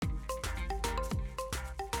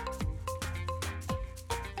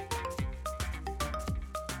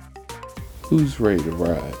Who's ready to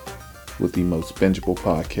ride with the most bingeable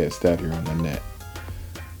podcast out here on the net?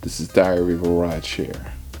 This is Diary of a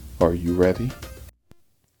Rideshare. Are you ready?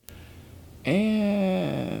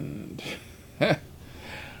 And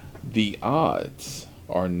the odds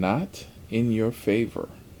are not in your favor.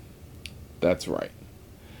 That's right.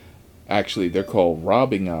 Actually, they're called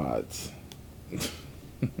robbing odds.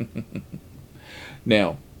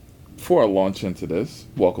 Now, before I launch into this,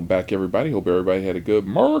 welcome back everybody. Hope everybody had a good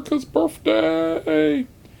America's birthday.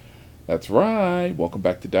 That's right. Welcome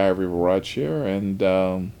back to Diary of a Rideshare.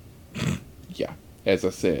 And yeah, as I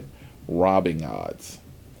said, robbing odds.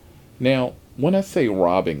 Now, when I say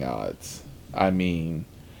robbing odds, I mean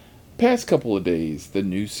past couple of days, the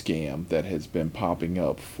new scam that has been popping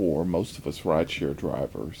up for most of us rideshare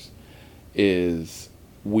drivers is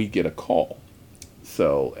we get a call.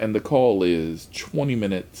 So, and the call is 20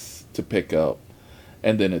 minutes to pick up,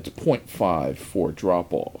 and then it's 0.5 for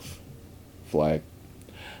drop off. Flag.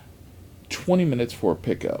 20 minutes for a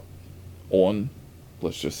pickup on,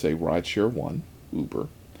 let's just say, Rideshare 1, Uber.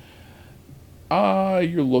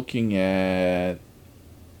 You're looking at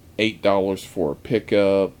 $8 for a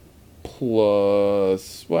pickup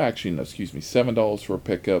plus, well, actually, no, excuse me, $7 for a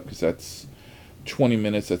pickup because that's 20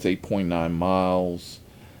 minutes, that's 8.9 miles.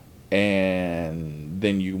 And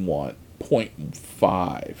then you want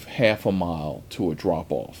 0.5, half a mile to a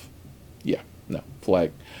drop off. Yeah, no,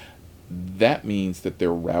 flag. That means that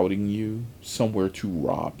they're routing you somewhere to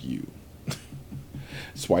rob you.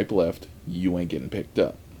 Swipe left, you ain't getting picked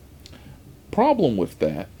up. Problem with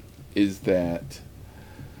that is that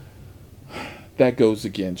goes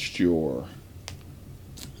against your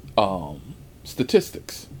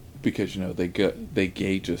statistics. Because, you know, they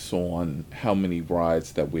gauge us on how many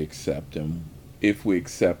rides that we accept. And if we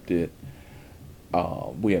accept it,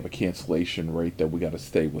 we have a cancellation rate that we got to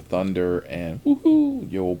stay with under. And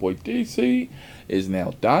woohoo, your old boy DC is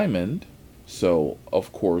now diamond. So,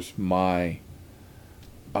 of course, my,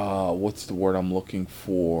 what's the word I'm looking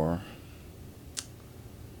for?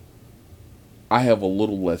 I have a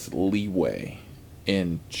little less leeway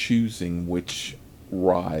in choosing which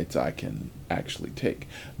rides I can actually take.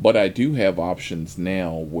 But I do have options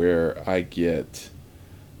now where I get,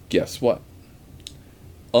 guess what?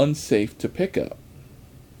 Unsafe to pick up.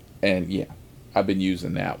 And yeah, I've been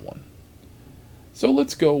using that one. So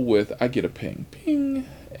let's go with, I get a ping,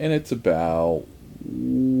 and it's about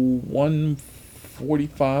 1:45,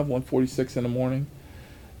 1:46 in the morning.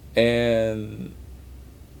 And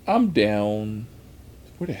I'm down,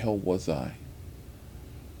 where the hell was I?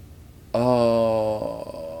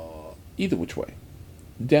 Either which way.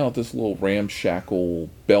 Down at this little ramshackle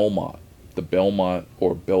Belmont. The Belmont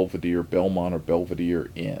or Belvedere, Belmont or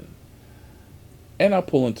Belvedere Inn. And I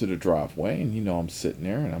pull into the driveway and, you know, I'm sitting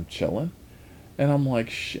there and I'm chilling. And I'm like,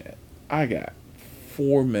 shit, I got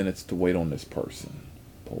 4 minutes to wait on this person.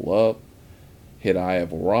 Pull up, hit I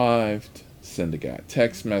have arrived, send the guy a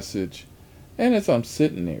text message. And as I'm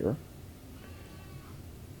sitting there,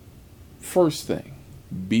 first thing,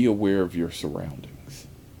 be aware of your surroundings.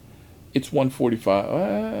 It's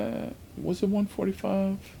 1:45. Was it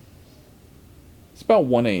 1:45? It's about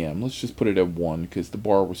 1 a.m. Let's just put it at 1 because the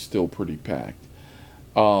bar was still pretty packed.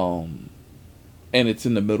 And it's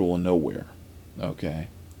in the middle of nowhere. Okay.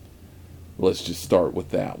 Let's just start with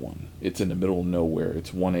that one. It's in the middle of nowhere.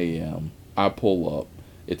 It's 1 a.m. I pull up.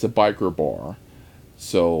 It's a biker bar.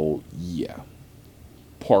 So, yeah.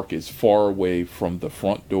 Park as far away from the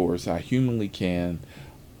front door as I humanly can.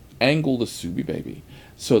 Angle the Subi baby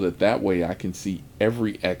so that way I can see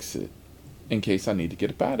every exit in case I need to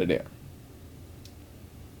get up out of there.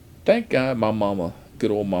 Thank God my mama,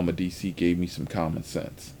 good old mama DC, gave me some common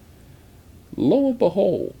sense. Lo and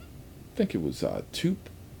behold, I think it was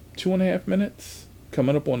 2.5 minutes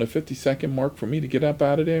coming up on the 50-second mark for me to get up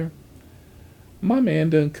out of there. My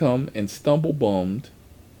man done come and stumble bummed,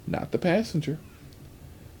 not the passenger,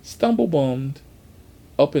 stumble bummed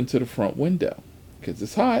up into the front window because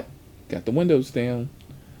it's hot. Got the windows down.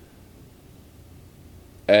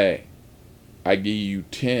 Hey, I give you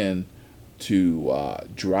 10 to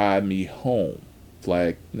drive me home.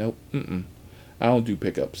 Flag. Nope. I don't do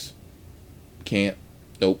pickups. Can't.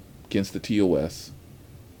 Nope. Against the TOS.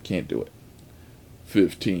 Can't do it.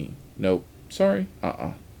 15. Nope. Sorry.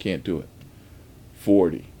 Can't do it.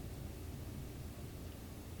 40.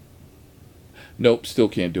 Nope. Still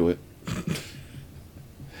can't do it.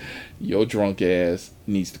 Your drunk ass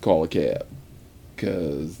needs to call a cab.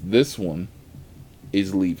 Because this one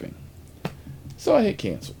is leaving. So I hit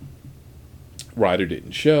cancel. Rider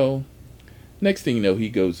didn't show. Next thing you know, he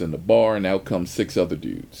goes in the bar and out comes 6 other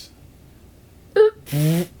dudes.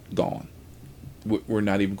 Gone. We're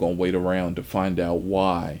not even going to wait around to find out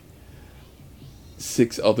why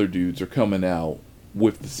 6 other dudes are coming out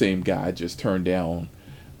with the same guy just turned down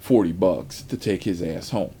 $40 to take his ass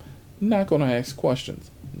home. Not going to ask questions.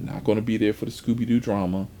 Not going to be there for the Scooby-Doo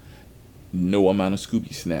drama. No amount of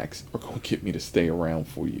Scooby snacks are going to get me to stay around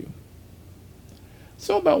for you.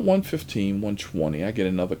 So about 1:15, 1:20, I get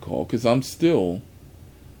another call because I'm still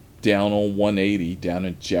down on 180 down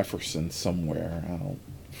in Jefferson somewhere. I don't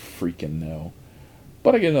freaking know.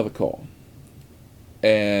 But I get another call.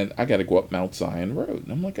 And I got to go up Mount Zion Road.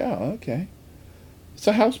 And I'm like, oh, okay. It's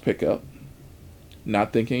a house pickup.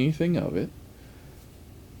 Not thinking anything of it.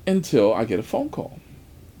 Until I get a phone call.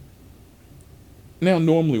 Now,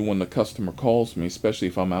 normally when the customer calls me, especially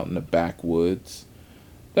if I'm out in the backwoods,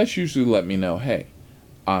 that's usually let me know, hey,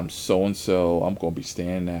 I'm so-and-so, I'm going to be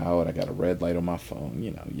standing out, I got a red light on my phone,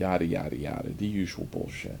 yada, yada, yada, the usual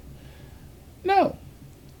bullshit. No.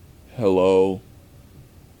 Hello.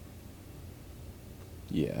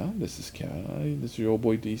 Yeah, this is Ken. This is your old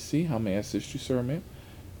boy DC. How may I assist you, sir, ma'am?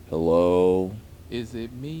 Hello. Is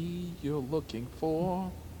it me you're looking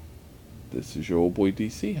for? This is your old boy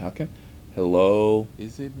DC. How can... Hello.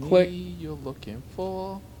 Is it me Click. you're looking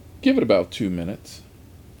for? Give it about 2 minutes.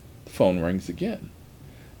 The phone rings again.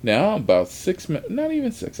 Now I'm about 6 minutes, not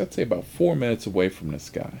even 6, I'd say about 4 minutes away from this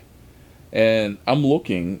guy. And I'm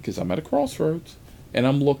looking, because I'm at a crossroads, and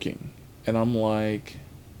I'm looking, and I'm like,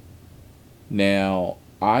 now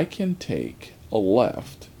I can take a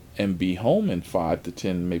left and be home in 5 to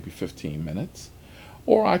 10, maybe 15 minutes,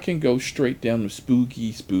 or I can go straight down the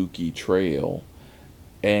spooky trail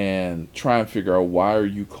and try and figure out why are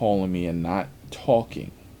you calling me and not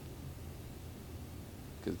talking.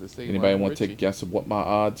 Anybody want to take a guess of what my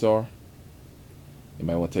odds are?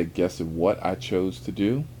 Anybody want to take a guess of what I chose to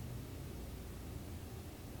do?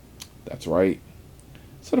 That's right.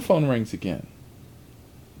 So the phone rings again.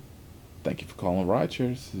 Thank you for calling Rideshare.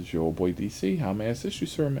 This is your old boy DC. How may I assist you,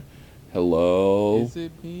 sir? Hello? Is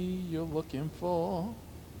it me you're looking for?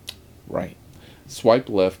 Right. Swipe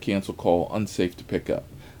left, cancel call, unsafe to pick up.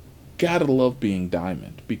 Gotta love being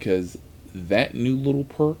Diamond, because that new little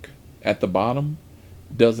perk at the bottom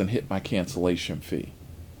doesn't hit my cancellation fee.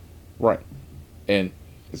 Right. And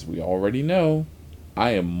as we already know,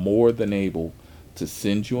 I am more than able to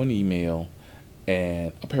send you an email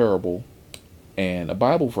and a parable and a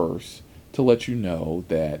Bible verse to let you know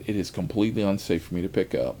that it is completely unsafe for me to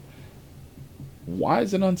pick up. Why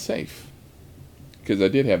is it unsafe? Because I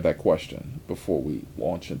did have that question before we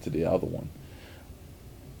launch into the other one.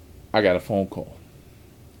 I got a phone call.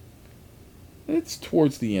 It's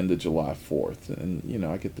towards the end of July 4th, and,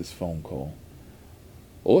 I get this phone call.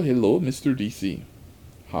 Oh, hello, Mr. DC.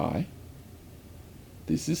 Hi.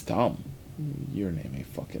 This is Tom. Your name ain't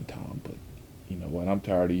fucking Tom, but you know what? I'm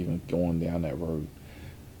tired of even going down that road.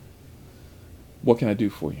 What can I do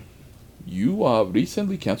for you? You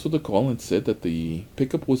recently canceled the call and said that the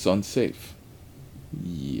pickup was unsafe.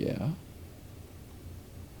 Yeah.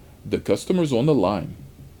 The customer's on the line.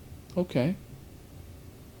 Okay.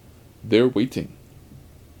 They're waiting.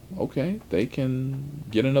 Okay, they can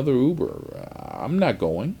get another Uber. I'm not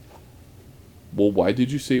going. Well, why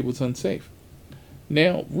did you say it was unsafe?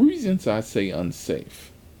 Now, reasons I say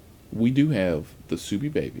unsafe. We do have the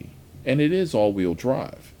Subi Baby, and it is all-wheel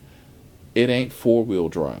drive. It ain't four-wheel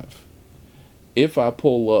drive. If I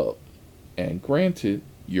pull up, and granted,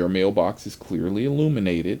 your mailbox is clearly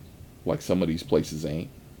illuminated, like some of these places ain't.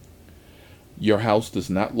 Your house does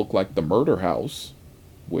not look like the murder house,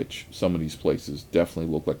 which some of these places definitely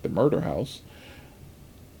look like the murder house.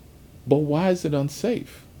 But why is it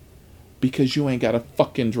unsafe? Because you ain't got a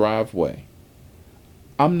fucking driveway.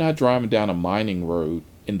 I'm not driving down a mining road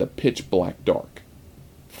in the pitch black dark.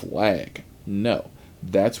 Flag. No.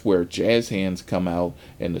 That's where jazz hands come out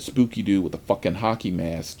and the spooky dude with the fucking hockey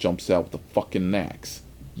mask jumps out with the fucking axe.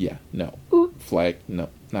 Yeah, no. Flag. No,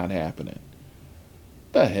 not happening.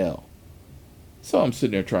 The hell? So I'm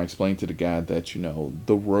sitting there trying to explain to the guy that,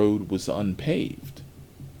 the road was unpaved.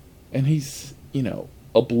 And he's,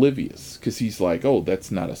 oblivious. Because he's like, oh, that's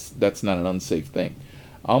not an unsafe thing.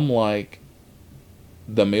 I'm like,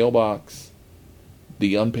 the mailbox,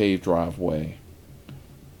 the unpaved driveway,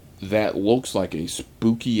 that looks like a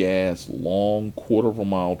spooky-ass, long,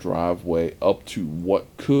 quarter-of-a-mile driveway up to what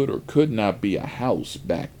could or could not be a house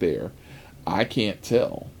back there. I can't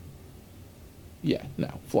tell. Yeah,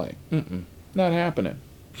 no, flag. Not happening.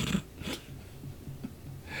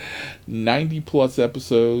 90 plus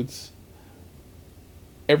episodes.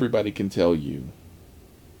 Everybody can tell you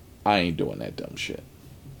I ain't doing that dumb shit.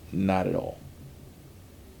 Not at all.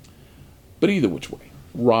 But either which way,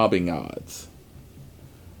 robbing odds.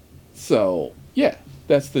 So Yeah,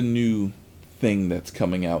 that's the new thing that's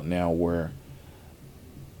coming out now where,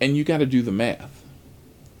 and you got to do the math.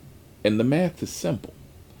 And the math is simple.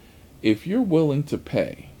 If you're willing to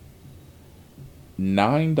pay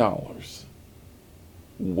 $9,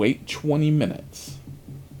 wait 20 minutes,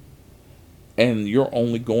 and you're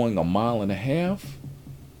only going a mile and a half,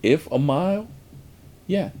 if a mile,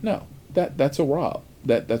 yeah, no, that's a rob.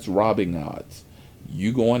 That's robbing odds.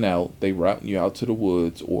 You going out, they routing you out to the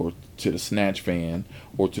woods or to the snatch van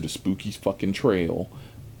or to the spooky fucking trail,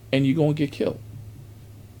 and you're gonna get killed.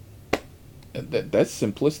 That's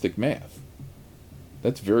simplistic math.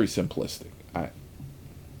 That's very simplistic.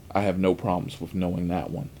 I have no problems with knowing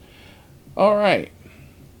that one. All right.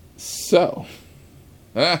 So,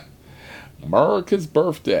 America's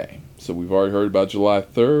birthday. So we've already heard about July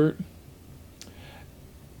 3rd.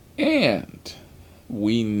 And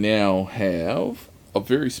we now have a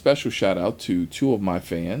very special shout out to two of my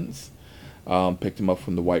fans. Picked them up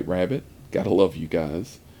from the White Rabbit. Gotta love you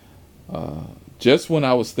guys. Just when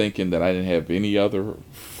I was thinking that I didn't have any other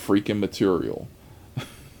freaking material.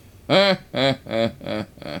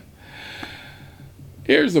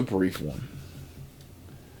 Here's a brief one.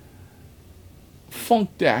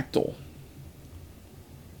 Funkdactyl.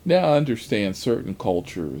 Now I understand certain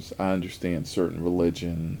cultures, I understand certain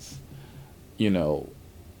religions, you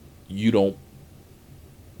don't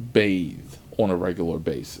bathe on a regular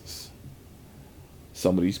basis.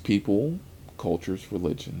 Some of these people, cultures,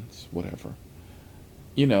 religions, whatever,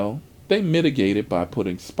 they mitigate it by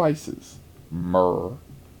putting spices, myrrh,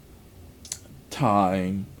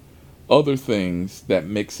 thyme, other things that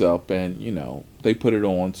mix up and, they put it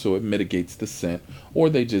on so it mitigates the scent, or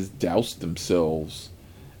they just douse themselves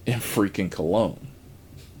in freaking cologne.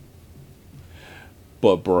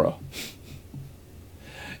 But bruh,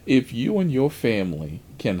 if you and your family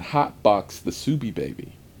can hotbox the Subi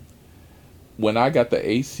baby, when I got the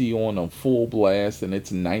AC on full blast and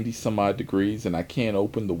it's 90 some odd degrees and I can't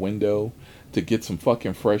open the window to get some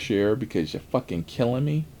fucking fresh air because you're fucking killing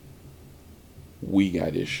me, we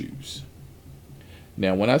got issues.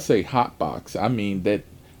 Now, when I say hotbox, I mean that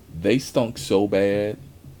they stunk so bad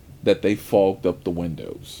that they fogged up the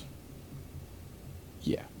windows.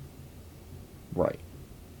 Yeah. Right.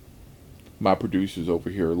 My producers over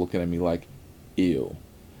here are looking at me like, ew.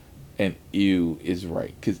 And ew is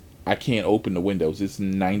right. Because I can't open the windows. It's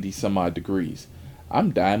 90 some odd degrees.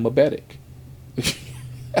 I'm diabetic.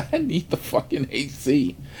 I need the fucking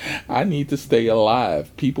AC. I need to stay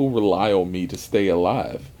alive. People rely on me to stay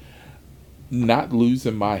alive. Not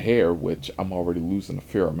losing my hair, which I'm already losing a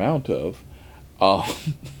fair amount of.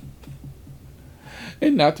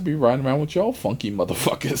 And not to be riding around with y'all funky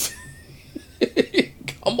motherfuckers.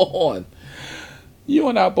 Come on. You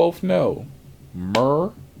and I both know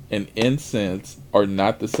myrrh and incense are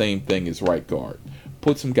not the same thing as right guard.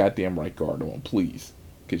 Put some goddamn right guard on, please.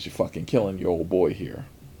 Because you're fucking killing your old boy here.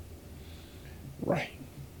 Right.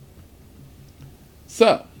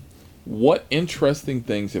 So, what interesting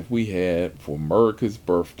things have we had for America's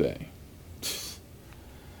birthday?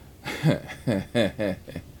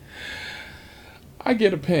 I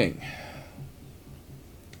get a ping.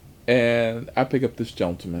 And I pick up this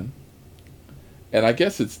gentleman. And I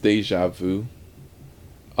guess it's deja vu.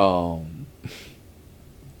 And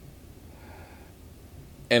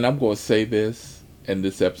I'm going to say this in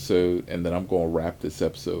this episode, and then I'm going to wrap this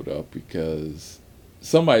episode up because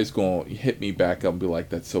somebody's going to hit me back up and be like,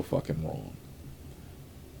 that's so fucking wrong.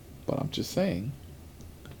 But I'm just saying.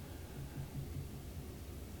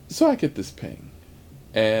 So I get this ping.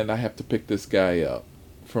 And I have to pick this guy up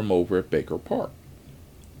from over at Baker Park.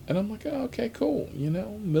 And I'm like, oh, okay, cool.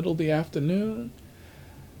 Middle of the afternoon.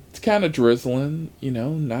 It's kind of drizzling,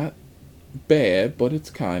 not bad, but it's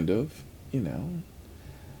kind of, And,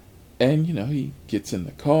 he gets in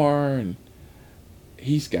the car and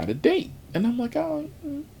he's got a date. And I'm like, oh,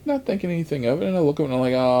 not thinking anything of it. And I look up and I'm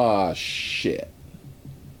like, oh, shit.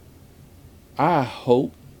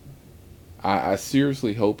 I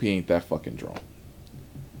seriously hope he ain't that fucking drunk.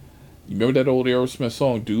 You remember that old Aerosmith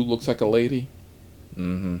song, Dude Looks Like a Lady?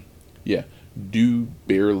 Mm-hmm. Yeah. Dude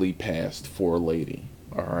barely passed for a lady.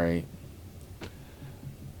 Alright?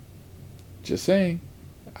 Just saying.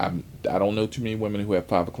 I don't know too many women who have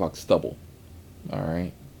 5 o'clock stubble.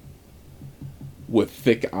 Alright? With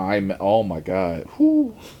thick eye. Oh my god.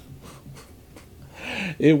 Whew.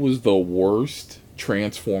 It was the worst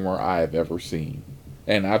Transformer I have ever seen.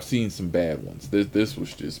 And I've seen some bad ones. This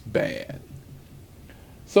was just bad.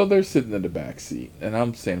 So they're sitting in the back seat. And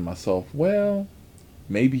I'm saying to myself, well,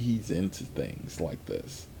 maybe he's into things like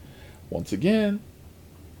this. Once again,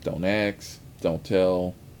 don't ask, don't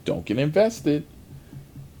tell, don't get invested.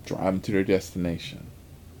 driving to their destination.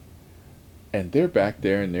 And they're back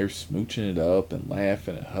there and they're smooching it up and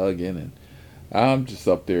laughing and hugging. And I'm just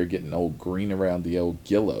up there getting old green around the old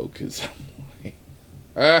gillo because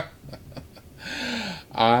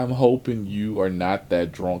I'm hoping you are not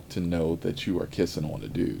that drunk to know that you are kissing on a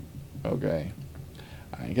dude. Okay?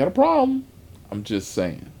 I ain't got a problem. I'm just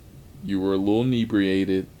saying. You were a little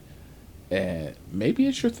inebriated. And maybe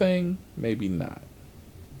it's your thing, maybe not.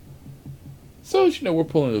 So, as you know, we're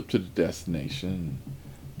pulling up to the destination.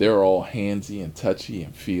 They're all handsy and touchy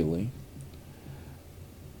and feely.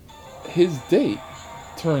 His date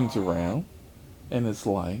turns around and is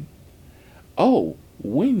like, oh,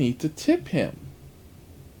 we need to tip him.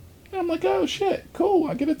 And I'm like, oh shit, cool,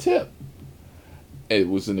 I get a tip. It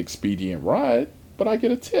was an expedient ride, but I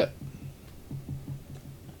get a tip.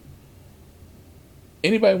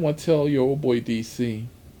 Anybody want to tell your old boy DC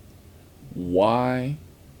why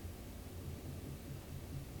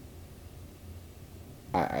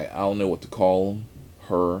I don't know what to call him.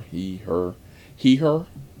 Her, he, her. He, her.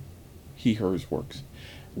 He, hers works.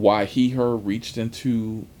 Why he, her reached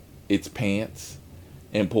into its pants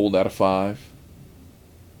and pulled out a 5.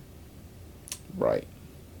 Right.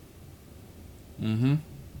 Mm-hmm.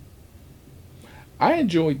 I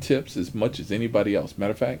enjoy tips as much as anybody else.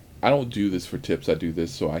 Matter of fact, I don't do this for tips. I do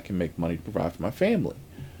this so I can make money to provide for my family.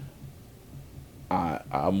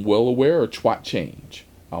 I'm well aware of twat change.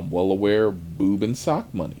 I'm well aware of boob and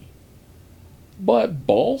sock money. But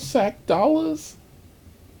ball sack dollars?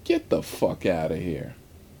 Get the fuck out of here.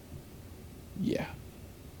 Yeah.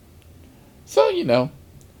 So, you know,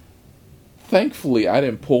 thankfully I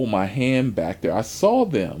didn't pull my hand back there. I saw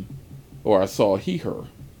them, or I saw he, her,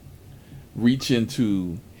 reach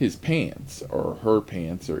into his pants, or her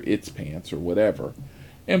pants, or its pants, or whatever,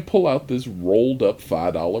 and pull out this rolled up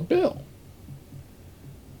 $5 bill.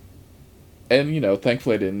 And, you know,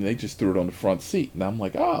 thankfully I didn't. They just threw it on the front seat. And I'm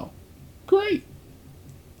like, oh, great.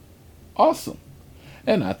 Awesome.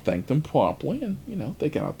 And I thanked them promptly. And, you know, they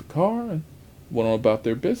got out the car and went on about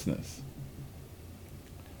their business.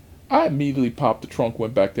 I immediately popped the trunk,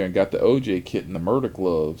 went back there and got the OJ kit and the murder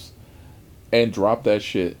gloves and dropped that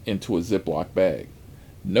shit into a Ziploc bag.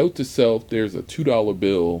 Note to self, there's a $2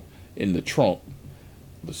 bill in the trunk,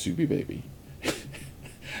 the Subi baby,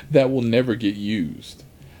 that will never get used.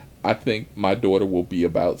 I think my daughter will be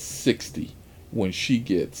about 60 when she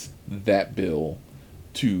gets that bill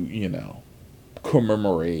to, you know,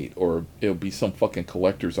 commemorate, or it'll be some fucking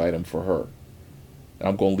collector's item for her. And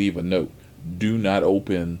I'm going to leave a note. Do not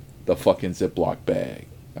open the fucking Ziploc bag.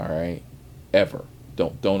 Alright? Ever.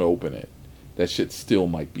 Don't open it. That shit still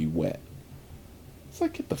might be wet. It's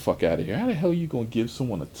like, get the fuck out of here. How the hell are you going to give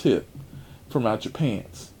someone a tip from out your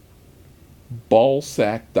pants? Ball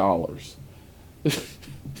sack dollars.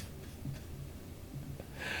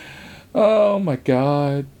 Oh my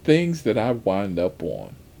God. Things that I wind up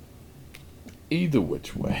on. Either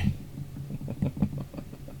which way.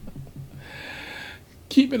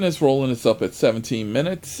 Keeping this rolling, it's up at 17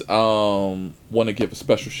 minutes. Want to give a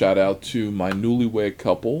special shout out to my newlywed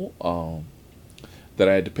couple that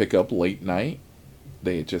I had to pick up late night.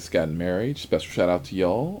 They had just gotten married. Special shout out to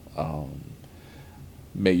y'all.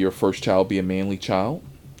 May your first child be a manly child.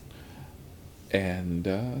 And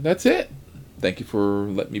that's it. Thank you for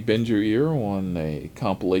letting me bend your ear on a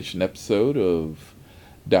compilation episode of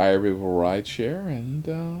Diary of a Rideshare.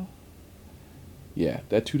 And yeah,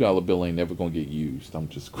 that $2 bill ain't never going to get used. I'm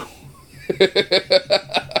just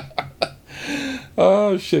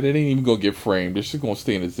oh shit, it ain't even going to get framed. It's just going to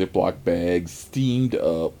stay in a Ziploc bag, steamed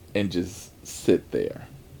up, and just sit there.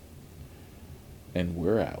 And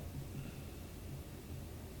we're out.